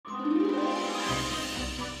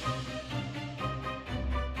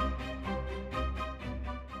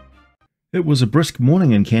It was a brisk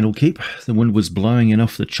morning in Candlekeep. The wind was blowing in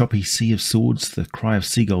off the choppy sea of swords. The cry of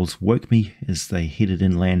seagulls woke me as they headed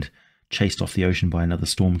inland, chased off the ocean by another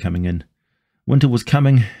storm coming in. Winter was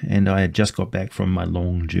coming, and I had just got back from my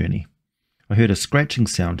long journey. I heard a scratching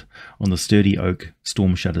sound on the sturdy oak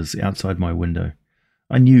storm shutters outside my window.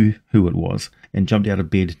 I knew who it was, and jumped out of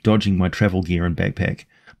bed, dodging my travel gear and backpack,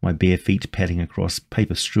 my bare feet padding across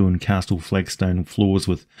paper-strewn castle flagstone floors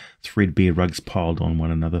with threadbare rugs piled on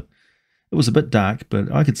one another. It was a bit dark, but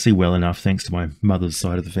I could see well enough thanks to my mother's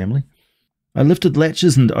side of the family. I lifted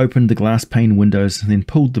latches and opened the glass pane windows, then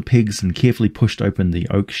pulled the pegs and carefully pushed open the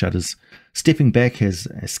oak shutters, stepping back as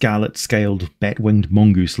a scarlet-scaled, bat-winged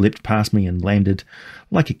mongoose leapt past me and landed,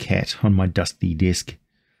 like a cat, on my dusty desk.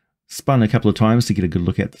 Spun a couple of times to get a good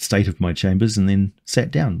look at the state of my chambers, and then sat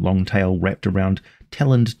down, long tail wrapped around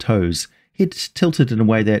taloned toes, head tilted in a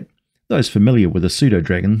way that those familiar with a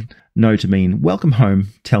Pseudodragon know to mean, "Welcome home,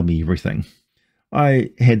 tell me everything." I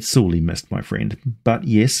had sorely missed my friend, but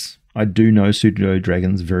yes, I do know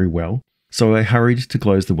Pseudodragons very well, so I hurried to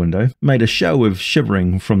close the window, made a show of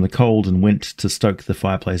shivering from the cold, and went to stoke the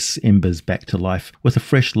fireplace embers back to life with a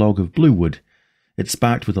fresh log of blue wood. It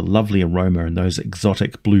sparked with a lovely aroma in those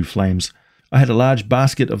exotic blue flames. I had a large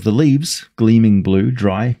basket of the leaves, gleaming blue,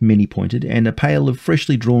 dry, many-pointed, and a pail of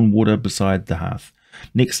freshly drawn water beside the hearth,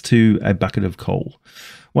 next to a bucket of coal.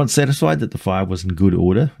 Once satisfied that the fire was in good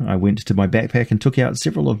order, I went to my backpack and took out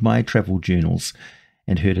several of my travel journals,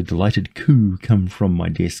 and heard a delighted coo come from my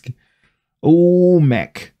desk. "Oh,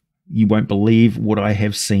 Mac, you won't believe what I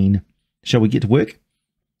have seen. Shall we get to work?"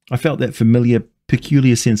 I felt that familiar,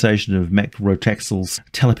 peculiar sensation of Mac Rotaxel's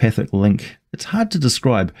telepathic link. It's hard to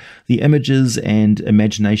describe the images and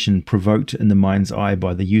imagination provoked in the mind's eye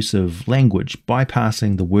by the use of language,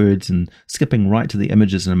 bypassing the words and skipping right to the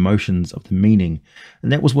images and emotions of the meaning.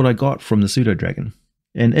 And that was what I got from the Pseudodragon.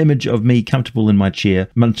 An image of me comfortable in my chair,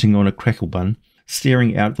 munching on a crackle bun,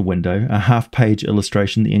 staring out the window, a half-page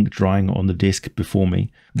illustration, the ink drying on the desk before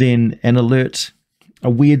me, then an alert, a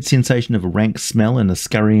weird sensation of a rank smell in a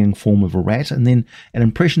scurrying form of a rat, and then an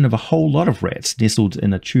impression of a whole lot of rats nestled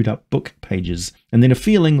in a chewed-up book pages, and then a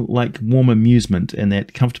feeling like warm amusement and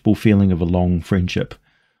that comfortable feeling of a long friendship.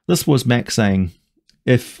 This was Mac saying,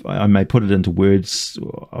 if I may put it into words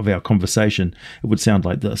of our conversation, it would sound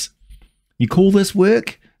like this. "You call this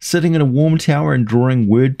work? Sitting in a warm tower and drawing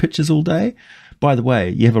word pictures all day? By the way,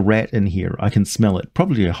 you have a rat in here. I can smell it.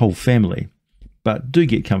 Probably a whole family. But do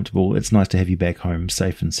get comfortable. It's nice to have you back home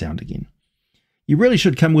safe and sound again. You really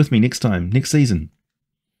should come with me next time, next season.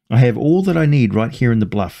 I have all that I need right here in the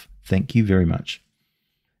bluff. Thank you very much."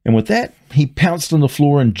 And with that, he pounced on the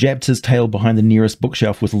floor and jabbed his tail behind the nearest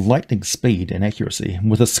bookshelf with lightning speed and accuracy.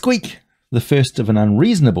 With a squeak, the first of an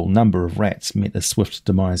unreasonable number of rats met a swift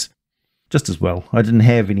demise. Just as well, I didn't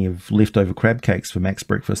have any of leftover crab cakes for Mac's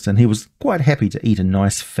breakfast, and he was quite happy to eat a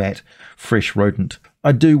nice, fat, fresh rodent.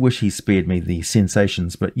 I do wish he spared me the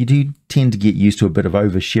sensations, but you do tend to get used to a bit of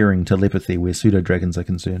oversharing telepathy where Pseudodragons are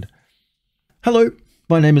concerned. Hello,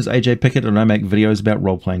 my name is AJ Pickett, and I make videos about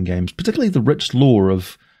role-playing games, particularly the rich lore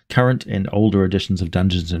of current and older editions of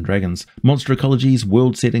Dungeons & Dragons, monster ecologies,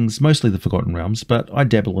 world settings, mostly the Forgotten Realms, but I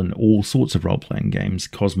dabble in all sorts of role-playing games,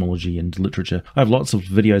 cosmology and literature. I have lots of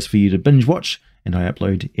videos for you to binge watch, and I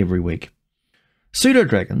upload every week.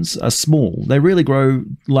 Pseudodragons are small. They rarely grow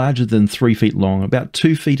larger than 3 feet long. About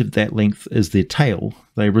 2 feet of that length is their tail.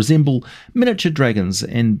 They resemble miniature dragons,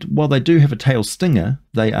 and while they do have a tail stinger,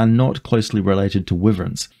 they are not closely related to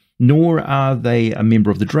wyverns. Nor are they a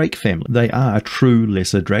member of the drake family. They are true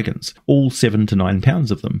lesser dragons, all 7 to 9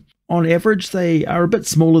 pounds of them. On average, they are a bit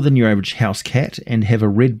smaller than your average house cat and have a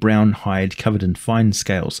red-brown hide covered in fine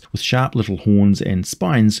scales, with sharp little horns and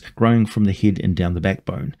spines growing from the head and down the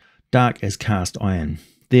backbone, dark as cast iron.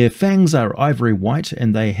 Their fangs are ivory white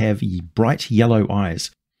and they have bright yellow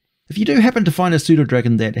eyes. If you do happen to find a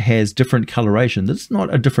Pseudodragon that has different coloration, that's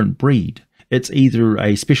not a different breed. It's either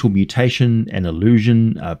a special mutation, an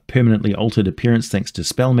illusion, a permanently altered appearance thanks to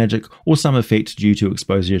spell magic, or some effect due to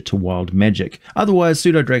exposure to wild magic. Otherwise,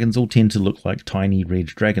 Pseudodragons all tend to look like tiny red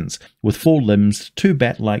dragons, with 4 limbs, 2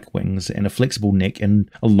 bat-like wings, and a flexible neck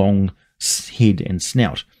and a long head and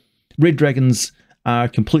snout. Red dragons are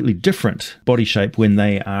completely different body shape when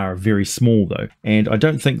they are very small though, and I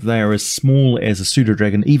don't think they are as small as a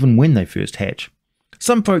Pseudodragon even when they first hatch.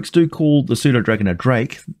 Some folks do call the Pseudodragon a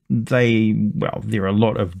drake. There are a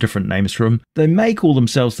lot of different names for them. They may call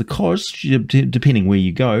themselves the cos, depending where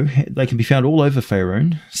you go. They can be found all over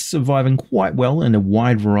Faerun, surviving quite well in a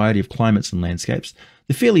wide variety of climates and landscapes.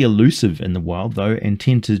 They're fairly elusive in the wild, though, and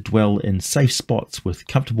tend to dwell in safe spots with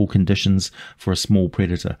comfortable conditions for a small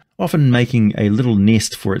predator, often making a little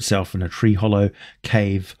nest for itself in a tree hollow,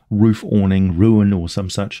 cave, roof awning, ruin, or some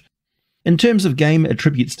such. In terms of game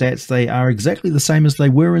attribute stats, they are exactly the same as they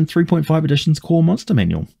were in 3.5 edition's core monster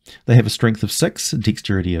manual. They have a strength of 6, a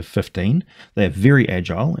dexterity of 15. They are very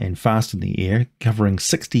agile and fast in the air, covering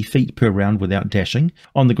 60 feet per round without dashing.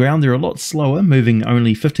 On the ground, they're a lot slower, moving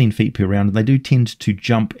only 15 feet per round, and they do tend to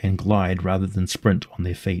jump and glide rather than sprint on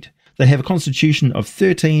their feet. They have a constitution of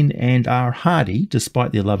 13 and are hardy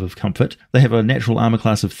despite their love of comfort. They have a natural armor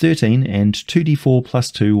class of 13 and 2d4 plus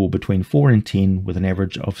 2, or between 4 and 10, with an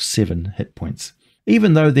average of 7 hit points.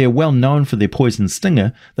 Even though they're well known for their poison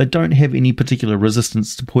stinger, they don't have any particular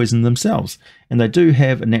resistance to poison themselves, and they do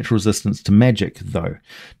have a natural resistance to magic though,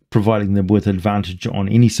 providing them with advantage on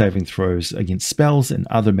any saving throws against spells and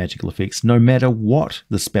other magical effects, no matter what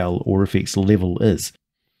the spell or effect's level is.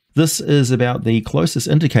 This is about the closest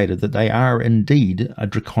indicator that they are indeed a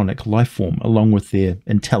draconic life form, along with their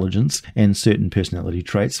intelligence and certain personality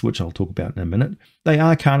traits, which I'll talk about in a minute. They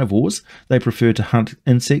are carnivores. They prefer to hunt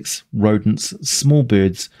insects, rodents, small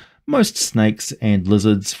birds, most snakes and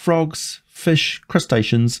lizards, frogs, fish,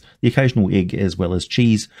 crustaceans, the occasional egg, as well as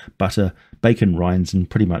cheese, butter, bacon rinds, and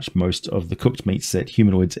pretty much most of the cooked meats that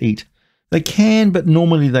humanoids eat. They can, but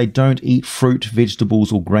normally they don't eat fruit,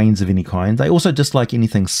 vegetables, or grains of any kind. They also dislike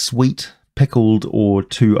anything sweet, pickled, or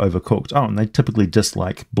too overcooked. Oh, and they typically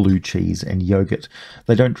dislike blue cheese and yogurt.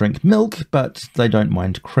 They don't drink milk, but they don't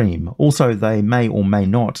mind cream. Also, they may or may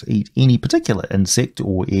not eat any particular insect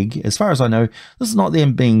or egg. As far as I know, this is not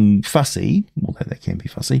them being fussy, although they can be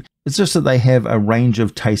fussy. It's just that they have a range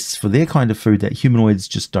of tastes for their kind of food that humanoids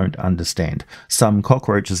just don't understand. Some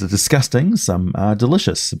cockroaches are disgusting, some are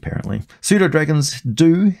delicious, apparently. Pseudodragons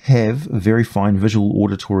do have very fine visual,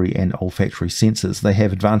 auditory, and olfactory senses. They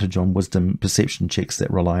have advantage on wisdom perception checks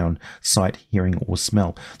that rely on sight, hearing, or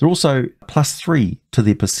smell. They're also +3 to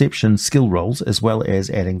their perception skill rolls, as well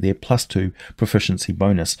as adding their +2 proficiency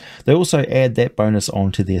bonus. They also add that bonus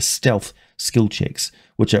onto their stealth skill checks,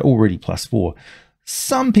 which are already +4.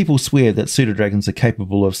 Some people swear that pseudodragons are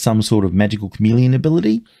capable of some sort of magical chameleon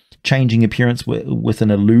ability, changing appearance with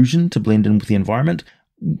an illusion to blend in with the environment,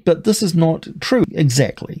 but this is not true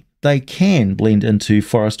exactly. They can blend into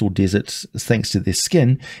forest or desert thanks to their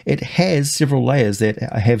skin. It has several layers that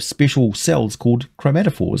have special cells called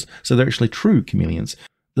chromatophores, so they're actually true chameleons.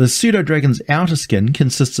 The Pseudodragon's outer skin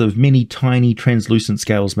consists of many tiny translucent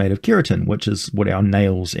scales made of keratin, which is what our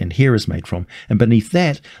nails and hair is made from, and beneath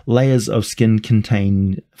that, layers of skin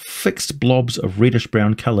contain fixed blobs of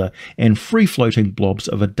reddish-brown colour and free-floating blobs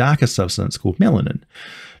of a darker substance called melanin.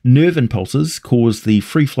 Nerve impulses cause the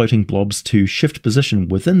free-floating blobs to shift position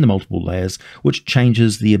within the multiple layers, which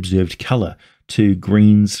changes the observed colour to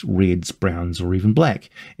greens, reds, browns, or even black,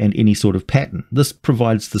 and any sort of pattern. This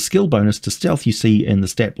provides the skill bonus to stealth you see in the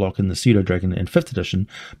stat block in the Pseudodragon in 5th edition,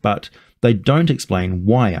 but they don't explain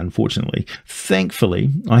why, unfortunately.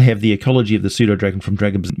 Thankfully, I have the ecology of the Pseudodragon from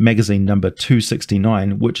Dragon magazine number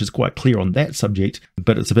 269, which is quite clear on that subject,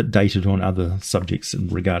 but it's a bit dated on other subjects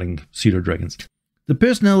regarding Pseudodragons. The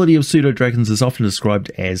personality of Pseudodragons is often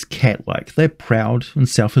described as cat-like. They're proud and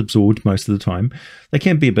self-absorbed most of the time. They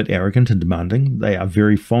can be a bit arrogant and demanding. They are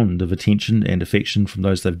very fond of attention and affection from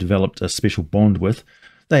those they've developed a special bond with.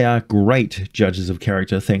 They are great judges of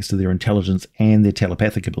character thanks to their intelligence and their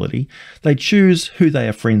telepathic ability. They choose who they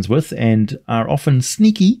are friends with and are often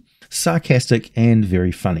sneaky, sarcastic, and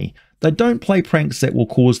very funny. They don't play pranks that will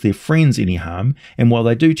cause their friends any harm, and while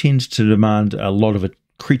they do tend to demand a lot of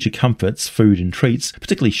creature comforts, food and treats,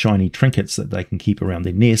 particularly shiny trinkets that they can keep around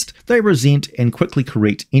their nest, they resent and quickly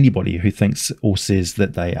correct anybody who thinks or says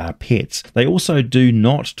that they are pets. They also do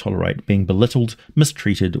not tolerate being belittled,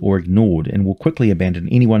 mistreated, or ignored, and will quickly abandon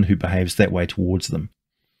anyone who behaves that way towards them.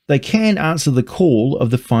 They can answer the call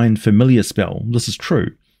of the Find Familiar spell, this is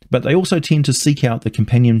true, but they also tend to seek out the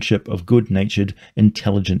companionship of good-natured,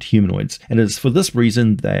 intelligent humanoids, and it is for this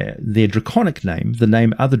reason that their draconic name, the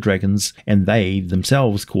name other dragons and they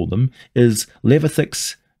themselves call them, is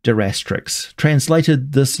Levithix Derastrix.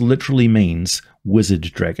 Translated, this literally means wizard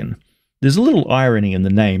dragon. There's a little irony in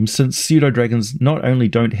the name, since pseudodragons not only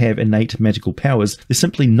don't have innate magical powers, they're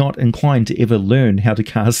simply not inclined to ever learn how to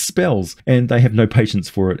cast spells, and they have no patience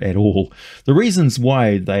for it at all. The reasons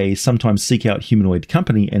why they sometimes seek out humanoid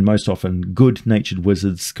company, and most often good-natured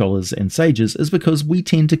wizards, scholars, and sages, is because we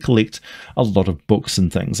tend to collect a lot of books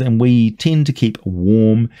and things, and we tend to keep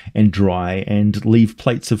warm and dry and leave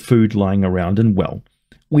plates of food lying around, and well,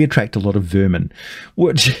 we attract a lot of vermin,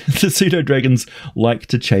 which the pseudodragons like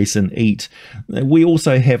to chase and eat. We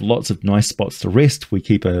also have lots of nice spots to rest, we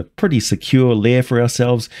keep a pretty secure lair for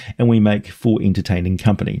ourselves, and we make for entertaining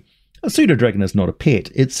company. A pseudodragon is not a pet,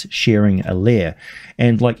 it's sharing a lair,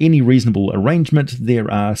 and like any reasonable arrangement, there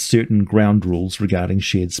are certain ground rules regarding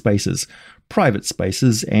shared spaces, private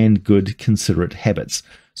spaces, and good considerate habits.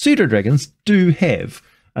 Pseudodragons do have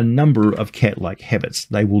a number of cat-like habits.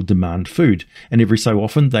 They will demand food, and every so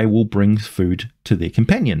often they will bring food to their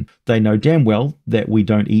companion. They know damn well that we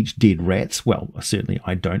don't eat dead rats. Well, certainly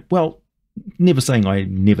I don't. Well, never saying I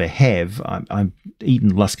never have. I've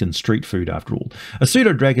eaten Luskan street food after all. A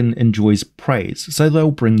pseudodragon enjoys praise, so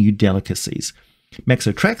they'll bring you delicacies.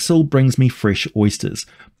 Maxotraxel brings me fresh oysters,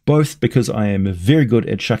 both because I am very good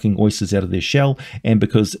at shucking oysters out of their shell and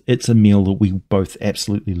because it's a meal that we both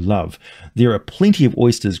absolutely love. There are plenty of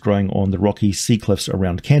oysters growing on the rocky sea cliffs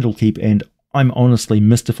around Candlekeep, and I'm honestly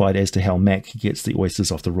mystified as to how Mac gets the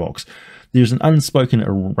oysters off the rocks. There's an unspoken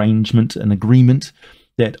arrangement, an agreement,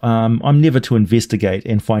 that I'm never to investigate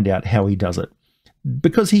and find out how he does it,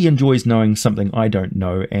 because he enjoys knowing something I don't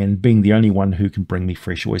know and being the only one who can bring me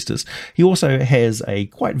fresh oysters. He also has a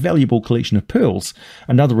quite valuable collection of pearls.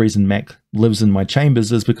 Another reason Mac lives in my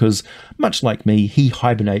chambers is because, much like me, he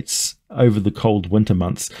hibernates over the cold winter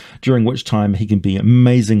months, during which time he can be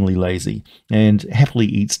amazingly lazy and happily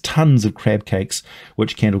eats tons of crab cakes,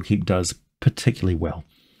 which Candlekeep does particularly well.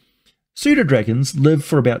 Pseudodragons live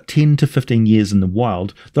for about 10 to 15 years in the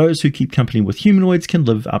wild. Those who keep company with humanoids can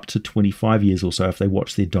live up to 25 years or so if they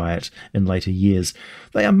watch their diet in later years.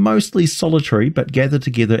 They are mostly solitary but gather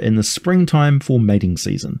together in the springtime for mating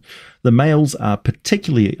season. The males are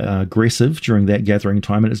particularly aggressive during that gathering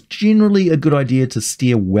time, and it's generally a good idea to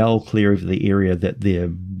steer well clear of the area that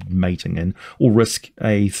they're mating in, or risk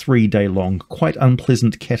a 3-day-long, quite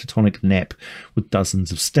unpleasant catatonic nap with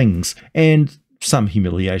dozens of stings, and some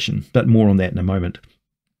humiliation, but more on that in a moment.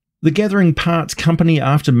 The gathering parts company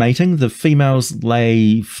after mating. The females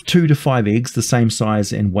lay 2 to 5 eggs, the same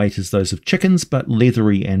size and weight as those of chickens, but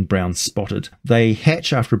leathery and brown spotted. They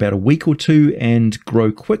hatch after about a week or two and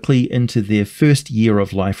grow quickly into their first year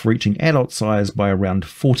of life, reaching adult size by around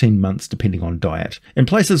 14 months depending on diet. In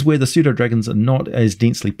places where the pseudodragons are not as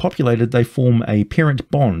densely populated, they form a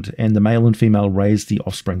parent bond, and the male and female raise the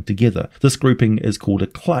offspring together. This grouping is called a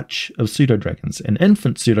clutch of pseudodragons. An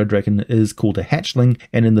infant pseudodragon is called a hatchling,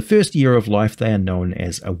 and in the first year of life they are known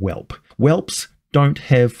as a whelp. Whelps don't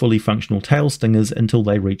have fully functional tail stingers until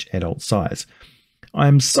they reach adult size.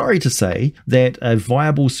 I'm sorry to say that a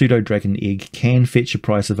viable pseudodragon egg can fetch a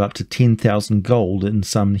price of up to 10,000 gold in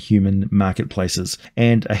some human marketplaces,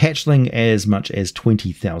 and a hatchling as much as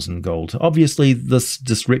 20,000 gold. Obviously, this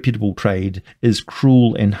disreputable trade is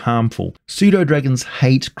cruel and harmful. Pseudodragons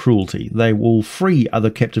hate cruelty. They will free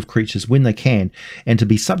other captive creatures when they can, and to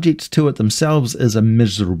be subject to it themselves is a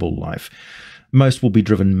miserable life. Most will be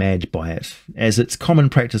driven mad by it, as it's common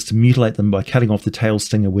practice to mutilate them by cutting off the tail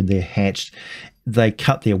stinger when they're hatched. They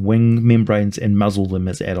cut their wing membranes and muzzle them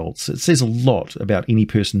as adults. It says a lot about any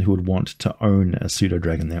person who would want to own a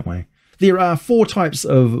pseudodragon that way. There are 4 types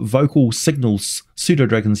of vocal signals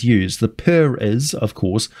pseudodragons use. The purr is, of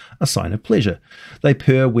course, a sign of pleasure. They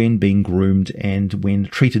purr when being groomed and when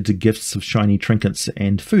treated to gifts of shiny trinkets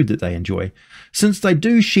and food that they enjoy. Since they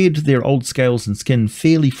do shed their old scales and skin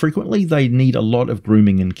fairly frequently, they need a lot of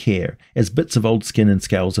grooming and care, as bits of old skin and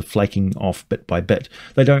scales are flaking off bit by bit.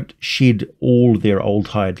 They don't shed all their old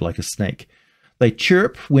hide like a snake. They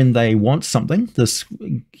chirp when they want something. This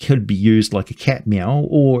could be used like a cat meow,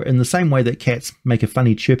 or in the same way that cats make a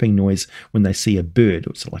funny chirping noise when they see a bird.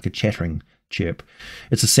 It's like a chattering chirp.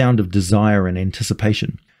 It's a sound of desire and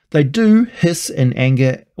anticipation. They do hiss in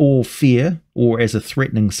anger or fear, or as a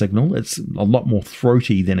threatening signal. It's a lot more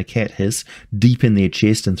throaty than a cat hiss, deep in their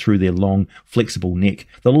chest and through their long, flexible neck.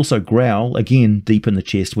 They'll also growl, again deep in the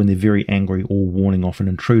chest, when they're very angry or warning off an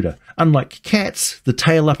intruder. Unlike cats, the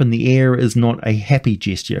tail up in the air is not a happy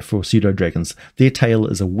gesture for pseudodragons. Their tail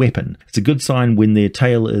is a weapon. It's a good sign when their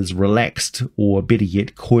tail is relaxed, or better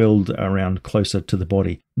yet, coiled around closer to the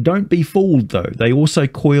body. Don't be fooled though, they also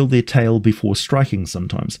coil their tail before striking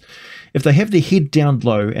sometimes. If they have their head down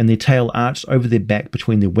low and their tail arched over their back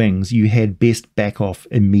between their wings, you had best back off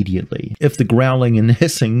immediately. If the growling and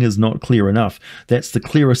hissing is not clear enough, that's the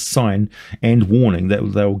clearest sign and warning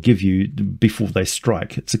that they'll give you before they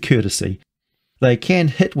strike. It's a courtesy. They can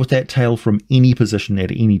hit with that tail from any position at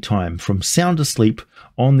any time, from sound asleep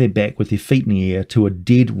on their back with their feet in the air to a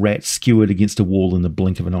dead rat skewered against a wall in the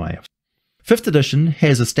blink of an eye. 5th edition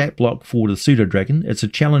has a stat block for the Pseudodragon. It's a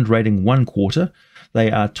challenge rating 1/4. They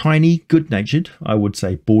are tiny, good-natured, I would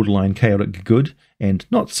say borderline chaotic good, and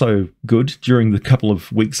not so good during the couple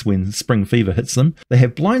of weeks when spring fever hits them. They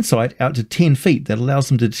have blind sight out to 10 feet that allows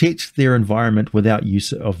them to detect their environment without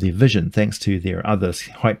use of their vision, thanks to their other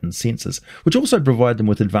heightened senses, which also provide them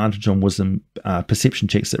with advantage on wisdom perception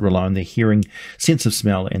checks that rely on their hearing, sense of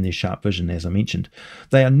smell, and their sharp vision, as I mentioned.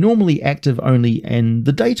 They are normally active only in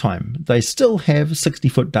the daytime. They still have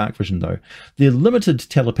 60-foot dark vision, though. Their limited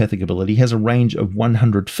telepathic ability has a range of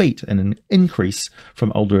 100 feet, and an increase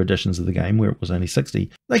from older editions of the game, where it was only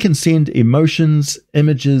 60. They can send emotions,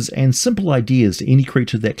 images, and simple ideas to any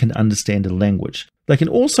creature that can understand a language. They can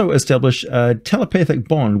also establish a telepathic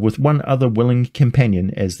bond with one other willing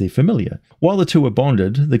companion as their familiar. While the two are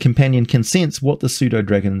bonded, the companion can sense what the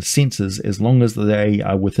Pseudodragon senses as long as they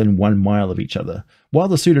are within 1 mile of each other. While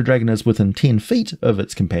the Pseudodragon is within 10 feet of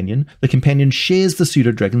its companion, the companion shares the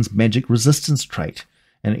Pseudodragon's magic resistance trait.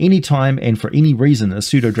 And any time and for any reason, a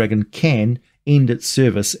Pseudodragon can end its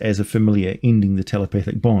service as a familiar, ending the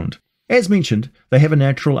telepathic bond. As mentioned, they have a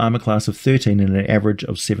natural armor class of 13 and an average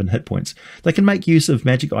of 7 hit points. They can make use of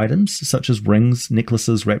magic items such as rings,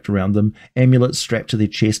 necklaces wrapped around them, amulets strapped to their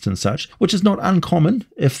chest and such, which is not uncommon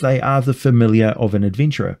if they are the familiar of an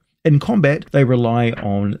adventurer. In combat, they rely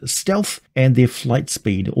on stealth and their flight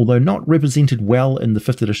speed. Although not represented well in the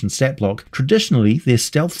 5th edition stat block, traditionally their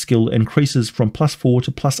stealth skill increases from +4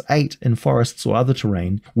 to +8 in forests or other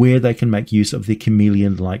terrain where they can make use of their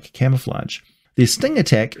chameleon-like camouflage. Their sting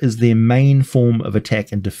attack is their main form of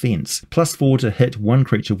attack and defense. +4 to hit one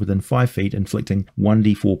creature within 5 feet, inflicting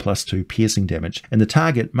 1d4 +2 piercing damage, and the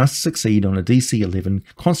target must succeed on a DC 11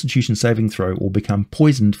 Constitution saving throw or become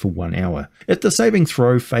poisoned for 1 hour. If the saving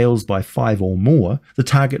throw fails by 5 or more, the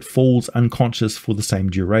target falls unconscious for the same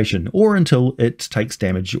duration, or until it takes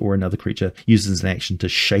damage or another creature uses an action to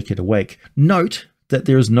shake it awake. Note that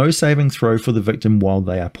there is no saving throw for the victim while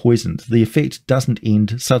they are poisoned. The effect doesn't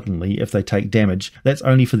end suddenly if they take damage. That's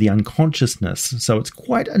only for the unconsciousness, so it's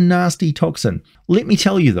quite a nasty toxin. Let me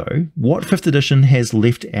tell you though, what 5th edition has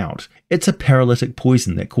left out. It's a paralytic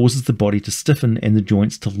poison that causes the body to stiffen and the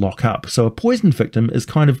joints to lock up, so a poisoned victim is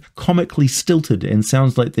kind of comically stilted and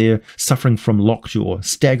sounds like they're suffering from lockjaw,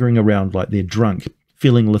 staggering around like they're drunk,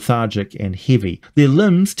 feeling lethargic and heavy. Their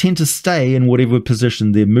limbs tend to stay in whatever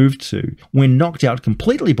position they're moved to. When knocked out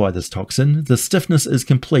completely by this toxin, the stiffness is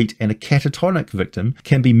complete and a catatonic victim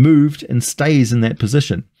can be moved and stays in that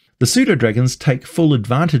position. The Pseudodragons take full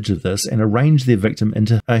advantage of this and arrange their victim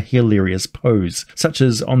into a hilarious pose, such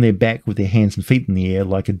as on their back with their hands and feet in the air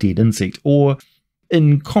like a dead insect, or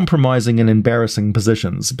in compromising and embarrassing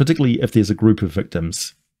positions, particularly if there's a group of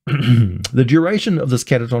victims. The duration of this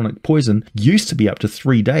catatonic poison used to be up to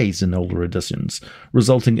 3 days in older editions,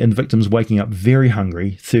 resulting in victims waking up very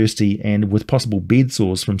hungry, thirsty, and with possible bed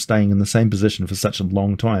sores from staying in the same position for such a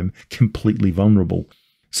long time, completely vulnerable.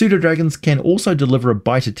 Pseudodragons can also deliver a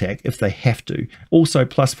bite attack if they have to, also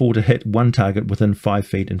 +4 to hit one target within 5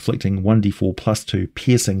 feet, inflicting 1d4 +2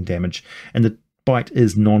 piercing damage, and the bite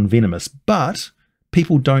is non-venomous, but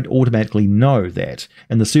people don't automatically know that,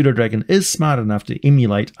 and the Pseudodragon is smart enough to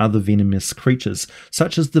emulate other venomous creatures,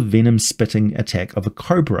 such as the venom-spitting attack of a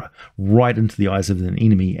cobra, right into the eyes of an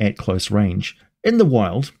enemy at close range. In the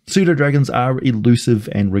wild, Pseudodragons are elusive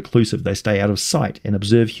and reclusive. They stay out of sight and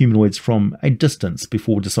observe humanoids from a distance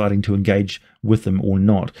before deciding to engage with them or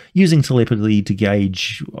not, using telepathy to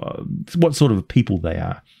gauge what sort of people they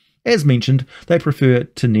are. As mentioned, they prefer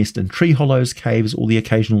to nest in tree hollows, caves, or the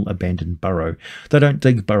occasional abandoned burrow. They don't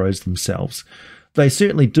dig burrows themselves. They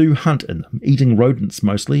certainly do hunt in them, eating rodents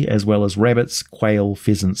mostly, as well as rabbits, quail,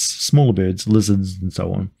 pheasants, smaller birds, lizards, and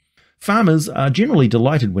so on. Farmers are generally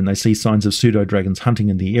delighted when they see signs of Pseudodragons hunting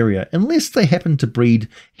in the area, unless they happen to breed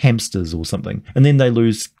hamsters or something, and then they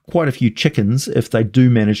lose quite a few chickens if they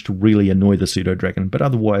do manage to really annoy the Pseudodragon, but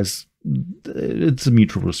otherwise it's a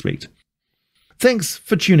mutual respect. Thanks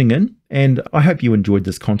for tuning in, and I hope you enjoyed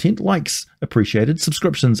this content. Likes appreciated,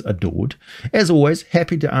 subscriptions adored. As always,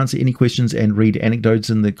 happy to answer any questions and read anecdotes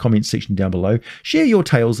in the comments section down below. Share your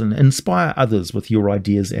tales and inspire others with your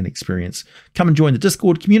ideas and experience. Come and join the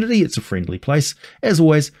Discord community, it's a friendly place. As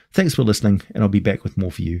always, thanks for listening, and I'll be back with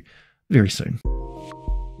more for you very soon.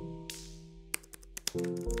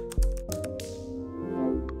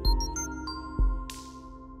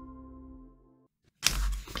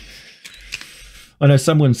 I know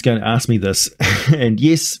someone's going to ask me this, and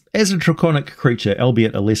yes, as a draconic creature,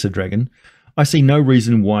 albeit a lesser dragon, I see no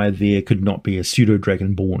reason why there could not be a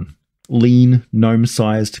pseudo-dragon born. Lean,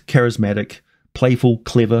 gnome-sized, charismatic, playful,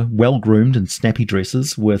 clever, well-groomed and snappy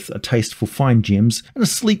dresses with a taste for fine gems, and a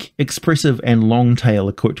sleek, expressive and long tail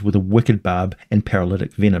equipped with a wicked barb and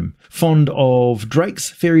paralytic venom. Fond of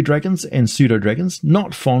drakes, fairy dragons and pseudo-dragons,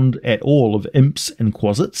 not fond at all of imps and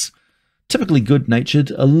quasits. Typically good-natured,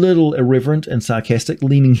 a little irreverent and sarcastic,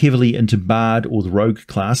 leaning heavily into bard or the rogue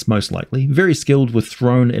class most likely, very skilled with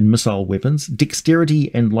thrown and missile weapons, dexterity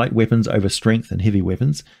and light weapons over strength and heavy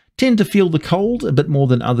weapons, tend to feel the cold a bit more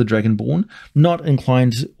than other dragonborn, not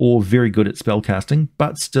inclined or very good at spellcasting,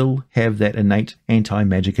 but still have that innate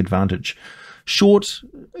anti-magic advantage. Shorter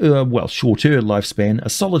lifespan, a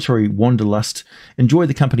solitary wanderlust, enjoy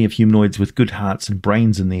the company of humanoids with good hearts and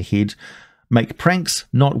brains in their head, make pranks,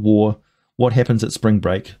 not war. What happens at spring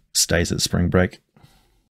break stays at spring break.